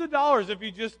thousands of dollars if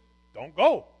you just don't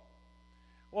go.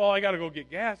 Well, I got to go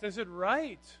get gas. I said,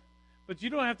 right. But you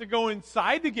don't have to go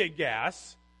inside to get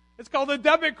gas. It's called a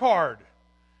debit card.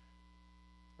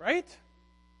 Right?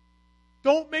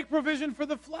 Don't make provision for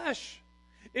the flesh.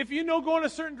 If you know going a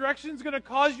certain direction is going to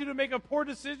cause you to make a poor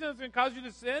decision, it's going to cause you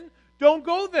to sin, don't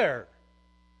go there.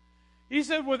 He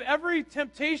said with every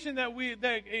temptation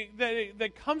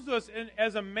that comes to us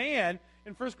as a man,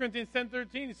 in 1 Corinthians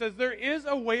 10:13, he says there is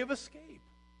a way of escape.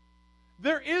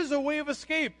 There is a way of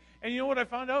escape. And you know what I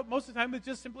found out? Most of the time it's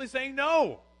just simply saying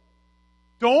no.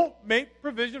 Don't make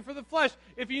provision for the flesh.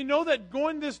 If you know that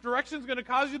going this direction is going to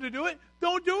cause you to do it,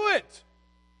 don't do it.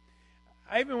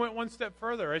 I even went one step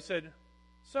further. I said,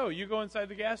 so you go inside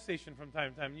the gas station from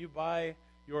time to time and you buy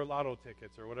your lotto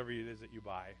tickets or whatever it is that you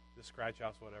buy, the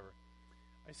scratch-offs, whatever.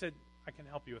 I said, I can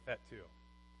help you with that too.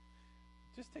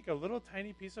 Just take a little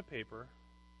tiny piece of paper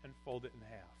and fold it in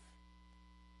half.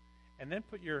 And then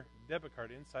put your debit card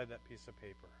inside that piece of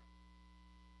paper.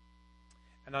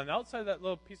 And on the outside of that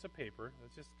little piece of paper,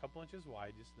 that's just a couple inches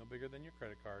wide, just no bigger than your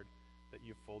credit card, that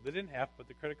you folded in half, put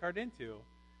the credit card into,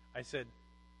 I said,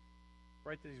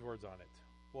 write these words on it.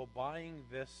 Will buying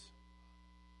this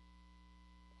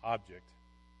object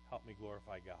help me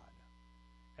glorify God?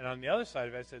 And on the other side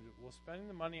of it, I said, will spending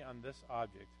the money on this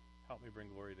object help me bring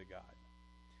glory to God?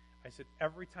 I said,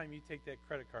 every time you take that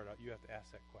credit card out, you have to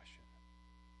ask that question.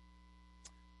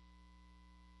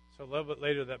 So a little bit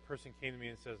later, that person came to me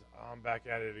and says, oh, I'm back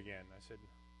at it again. I said,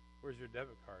 where's your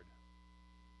debit card?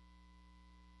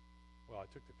 Well, I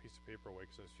took the piece of paper away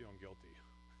because I was feeling guilty.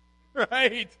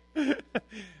 Right?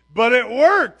 But it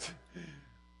worked.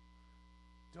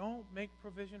 Don't make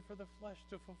provision for the flesh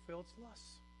to fulfill its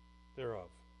lusts thereof.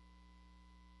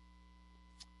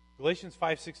 Galatians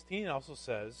 5:16 also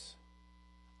says,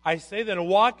 I say then,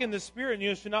 walk in the Spirit, and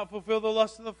you shall not fulfill the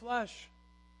lust of the flesh.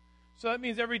 So that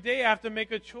means every day I have to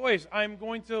make a choice. I'm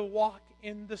going to walk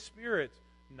in the Spirit,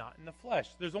 not in the flesh.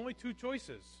 There's only two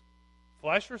choices,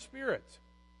 flesh or spirit.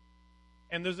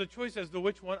 And there's a choice as to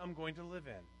which one I'm going to live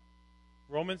in.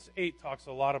 Romans 8 talks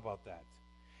a lot about that.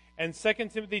 And 2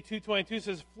 Timothy 2:22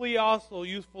 says, flee also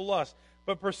youthful lust,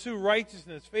 but pursue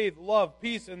righteousness, faith, love,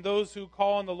 peace, and those who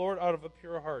call on the Lord out of a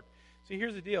pure heart. See,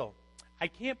 here's the deal. I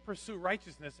can't pursue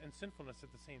righteousness and sinfulness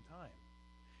at the same time.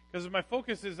 Because if my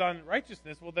focus is on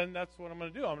righteousness, well, then that's what I'm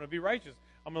going to do. I'm going to be righteous.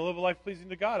 I'm going to live a life pleasing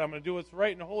to God. I'm going to do what's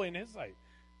right and holy in His sight.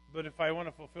 But if I want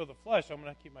to fulfill the flesh, I'm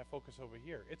going to keep my focus over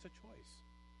here. It's a choice.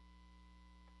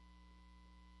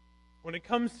 When it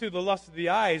comes to the lust of the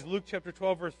eyes, Luke chapter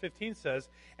 12, verse 15 says,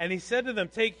 and He said to them,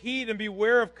 take heed and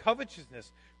beware of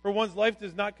covetousness, for one's life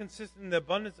does not consist in the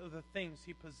abundance of the things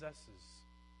he possesses.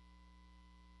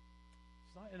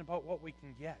 It's not about what we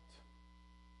can get.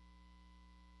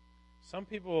 Some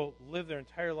people live their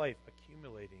entire life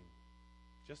accumulating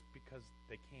just because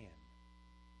they can.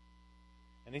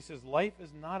 And He says life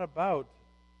is not about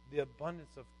the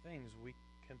abundance of things we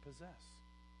can possess.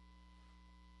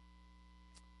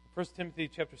 1 Timothy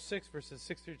chapter 6, verses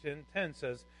 6 through 10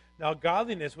 says, now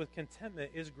godliness with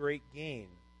contentment is great gain.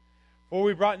 For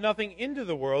we brought nothing into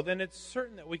the world, and it's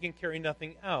certain that we can carry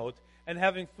nothing out. And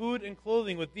having food and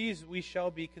clothing, with these we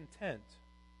shall be content.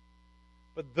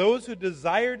 But those who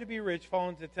desire to be rich fall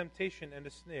into temptation and a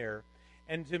snare,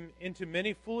 and into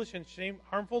many foolish and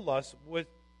harmful lusts,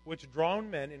 which drown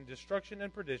men in destruction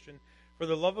and perdition. For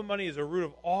the love of money is a root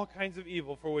of all kinds of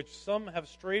evil, for which some have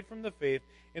strayed from the faith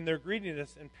in their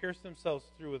greediness and pierced themselves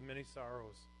through with many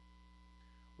sorrows.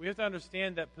 We have to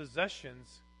understand that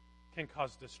possessions can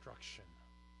cause destruction.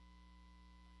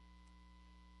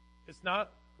 It's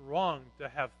not wrong to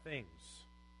have things.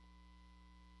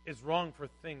 It's wrong for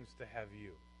things to have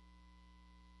you.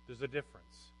 There's a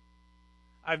difference.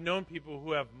 I've known people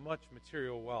who have much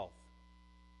material wealth,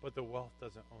 but the wealth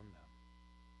doesn't own them.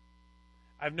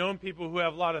 I've known people who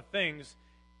have a lot of things,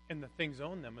 and the things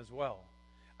own them as well.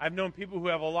 I've known people who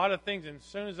have a lot of things, and as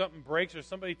soon as something breaks or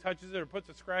somebody touches it or puts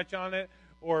a scratch on it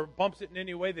or bumps it in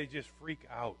any way, they just freak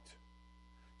out.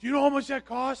 Do you know how much that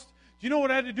cost? Do you know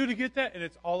what I had to do to get that? And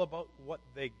it's all about what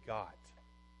they got.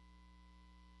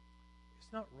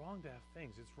 It's not wrong to have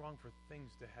things. It's wrong for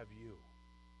things to have you.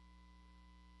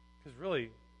 Because really,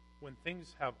 when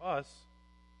things have us,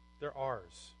 they're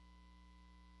ours.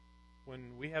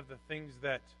 When we have the things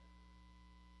that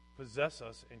possess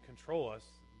us and control us,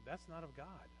 that's not of God.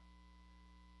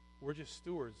 We're just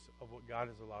stewards of what God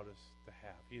has allowed us to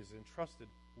have. He has entrusted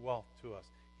wealth to us.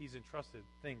 He's entrusted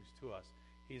things to us.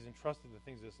 He's entrusted the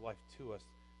things of this life to us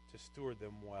to steward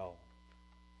them well.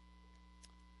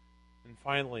 And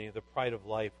finally, the pride of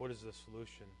life. What is the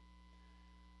solution?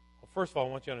 Well, first of all, I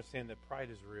want you to understand that pride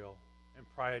is real, and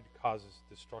pride causes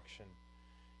destruction.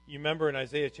 You remember in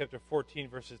Isaiah chapter 14,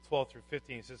 verses 12 through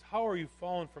 15, it says, "How are you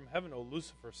fallen from heaven, O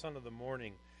Lucifer, son of the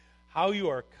morning? How you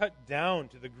are cut down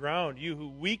to the ground, you who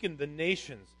weaken the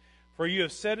nations. For you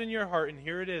have said in your heart," and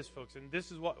here it is, folks, and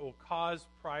this is what will cause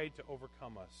pride to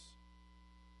overcome us.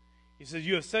 He says,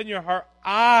 "You have said in your heart,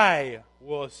 I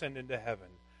will ascend into heaven.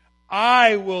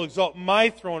 I will exalt my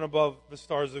throne above the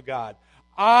stars of God.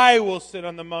 I will sit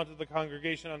on the mount of the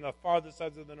congregation on the farthest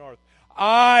sides of the north.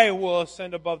 I will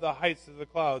ascend above the heights of the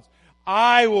clouds.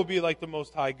 I will be like the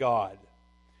Most High God.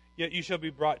 Yet you shall be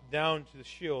brought down to the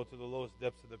Sheol, to the lowest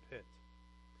depths of the pit."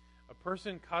 A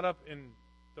person caught up in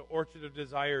the orchard of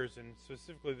desires, and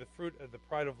specifically the fruit of the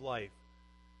pride of life,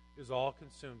 is all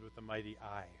consumed with the mighty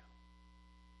I.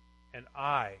 And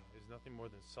I is nothing more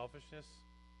than selfishness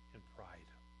and pride,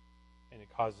 and it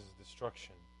causes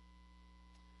destruction.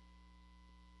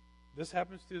 This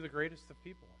happens to the greatest of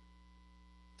people.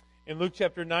 In Luke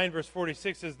chapter 9, verse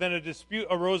 46 says, "Then a dispute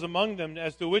arose among them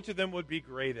as to which of them would be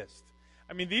greatest."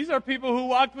 I mean, these are people who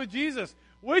walked with Jesus.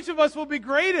 Which of us will be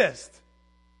greatest?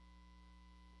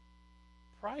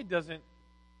 Pride doesn't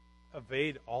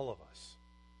evade all of us.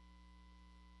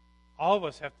 All of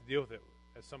us have to deal with it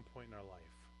at some point in our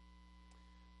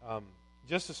life.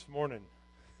 Just this morning,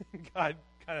 God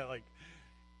kind of like,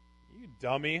 "You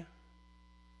dummy."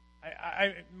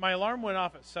 My alarm went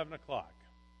off at 7 o'clock.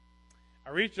 I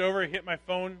reached over, hit my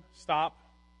phone, stop,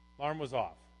 alarm was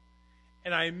off.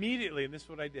 And I immediately, and this is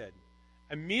what I did,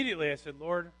 I said,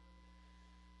 "Lord,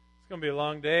 it's going to be a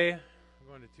long day. I'm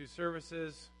going to 2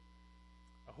 services.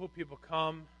 I hope people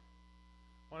come.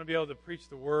 I want to be able to preach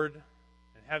the word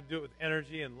and do it with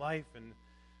energy and life and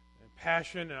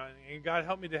passion. And God,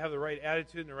 help me to have the right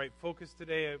attitude and the right focus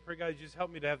today. I pray, God, just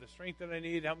help me to have the strength that I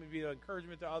need. Help me be an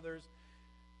encouragement to others."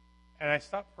 And I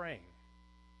stopped praying.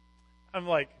 I'm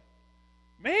like,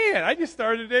 man, I just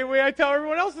started the day the way I tell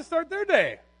everyone else to start their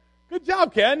day. Good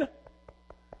job, Ken.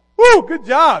 Woo, good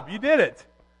job. You did it.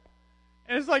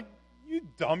 And it's like, you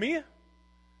dummy.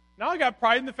 Now I got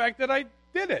pride in the fact that I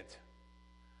did it.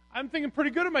 I'm thinking pretty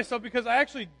good of myself because I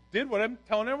actually did what I'm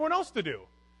telling everyone else to do.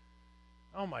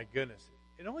 Oh my goodness.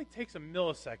 It only takes a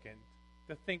millisecond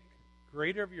to think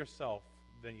greater of yourself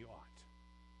than you ought.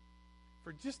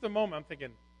 For just a moment, I'm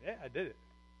thinking, yeah, I did it.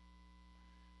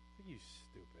 You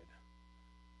stupid.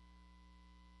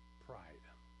 Pride.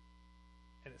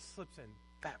 And it slips in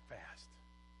that fast.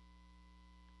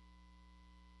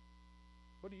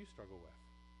 What do you struggle with?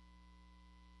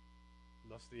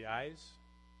 Lust of the eyes?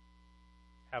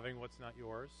 Having what's not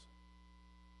yours?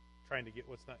 Trying to get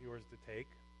what's not yours to take?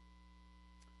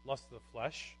 Lust of the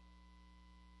flesh?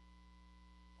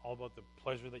 All about the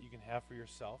pleasure that you can have for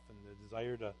yourself and the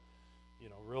desire to,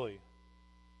 really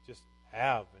just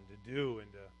have and to do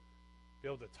and to be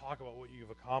able to talk about what you've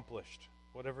accomplished,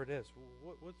 whatever it is.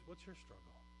 What's your struggle?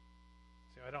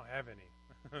 See, I don't have any.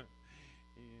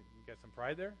 You got some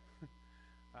pride there?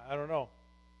 I don't know.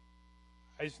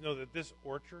 I just know that this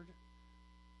orchard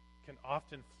can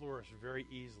often flourish very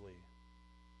easily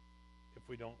if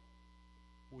we don't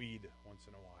weed once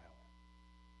in a while.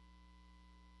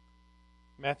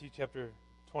 Matthew chapter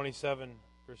 27,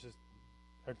 verses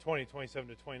 27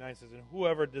 to 29 says, "And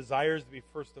whoever desires to be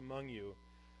first among you,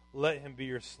 let him be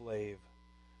your slave.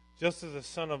 Just as the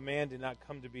Son of Man did not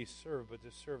come to be served, but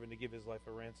to serve and to give his life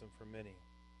a ransom for many."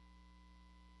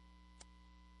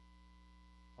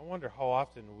 I wonder how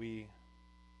often we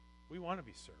want to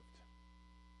be served.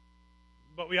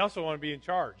 But we also want to be in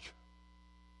charge.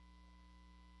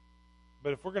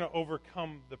 But if we're going to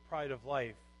overcome the pride of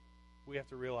life, we have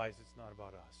to realize it's not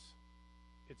about us.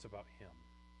 It's about Him.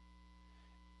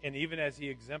 And even as He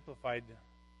exemplified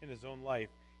in His own life,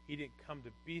 He didn't come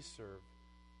to be served,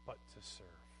 but to serve.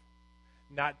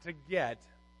 not to get,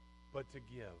 but to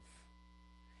give.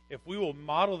 If we will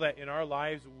model that in our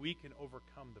lives, we can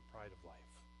overcome the pride of life.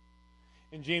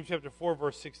 In James chapter 4,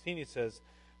 verse 16, he says,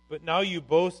 "But now you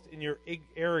boast in your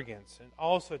arrogance, and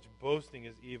all such boasting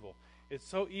is evil." It's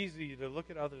so easy to look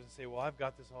at others and say, well, I've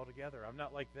got this all together. I'm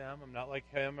not like them. I'm not like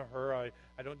him or her.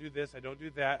 I don't do this. I don't do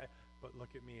that. But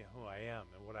look at me and who I am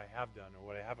and what I have done or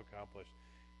what I have accomplished.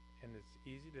 And it's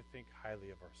easy to think highly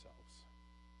of ourselves.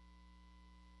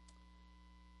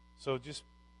 So just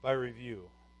by review,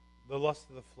 the lust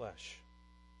of the flesh,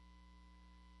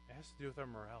 it has to do with our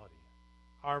morality.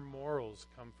 Our morals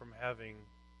come from having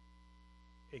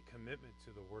a commitment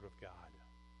to the Word of God.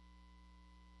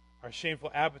 Our shameful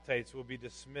appetites will be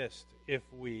dismissed if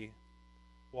we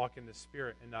walk in the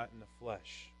Spirit and not in the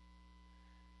flesh.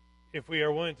 If we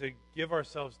are willing to give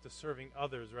ourselves to serving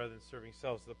others rather than serving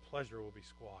selves, the pleasure will be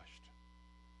squashed.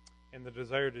 And the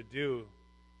desire to do,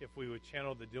 if we would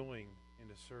channel the doing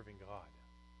into serving God.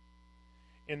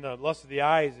 In the lust of the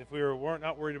eyes, if we were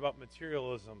not worried about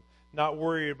materialism, not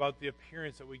worried about the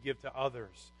appearance that we give to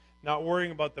others, not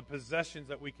worrying about the possessions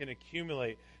that we can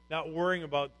accumulate, not worrying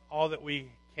about all that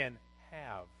we can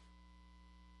have,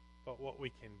 but what we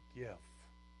can give,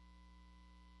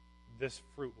 this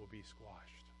fruit will be squashed.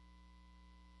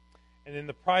 And in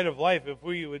the pride of life, if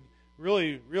we would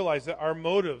really realize that our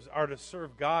motives are to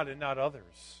serve God and not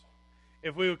others,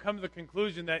 if we would come to the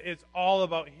conclusion that it's all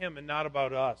about Him and not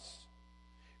about us,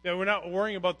 that we're not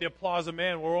worrying about the applause of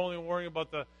man, we're only worrying about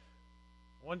the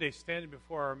one day standing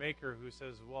before our Maker who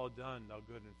says, "Well done, thou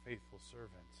good and faithful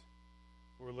servant."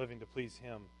 We're living to please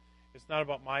Him. It's not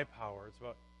about my power. It's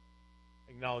about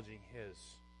acknowledging His.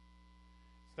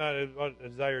 It's not about a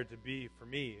desire to be for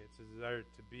me. It's a desire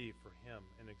to be for Him,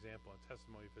 an example, a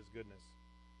testimony of His goodness.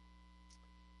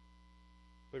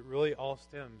 But it really all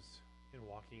stems in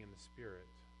walking in the Spirit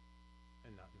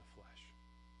and not in the flesh.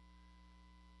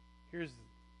 Here's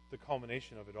the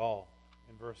culmination of it all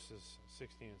in verses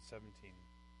 16 and 17.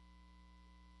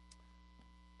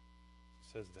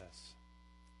 It says this: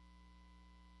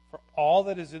 "For all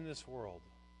that is in this world,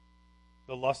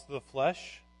 the lust of the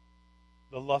flesh,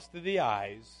 the lust of the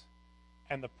eyes,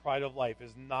 and the pride of life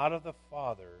is not of the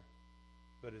Father,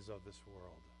 but is of this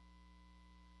world."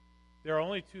 There are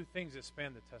only two things that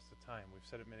span the test of time. We've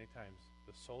said it many times: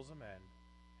 the souls of men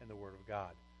and the Word of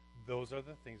God. Those are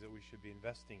the things that we should be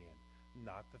investing in,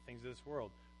 not the things of this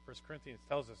world. 1 Corinthians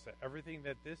tells us that everything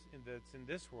that's in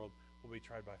this world will be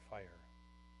tried by fire.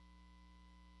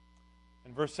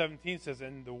 And verse 17 says,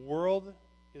 "And the world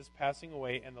is passing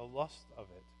away, and the lust of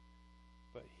it,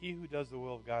 but he who does the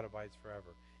will of God abides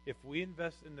forever." If we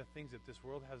invest in the things that this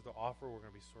world has to offer, we're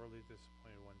going to be sorely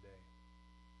disappointed one day.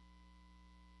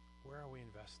 Where are we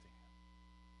investing?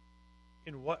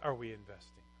 In what are we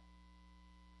investing?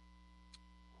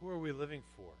 Who are we living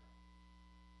for?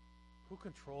 Who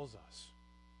controls us?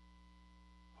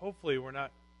 Hopefully we're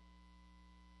not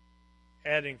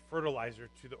adding fertilizer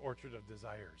to the orchard of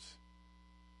desires.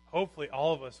 Hopefully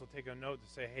all of us will take a note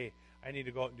to say, hey, I need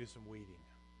to go out and do some weeding.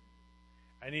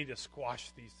 I need to squash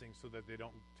these things so that they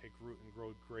don't take root and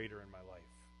grow greater in my life.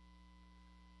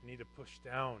 I need to push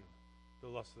down the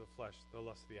lust of the flesh, the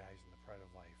lust of the eyes, and the pride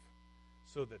of life,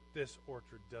 so that this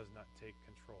orchard does not take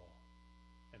control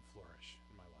and flourish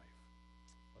in my life.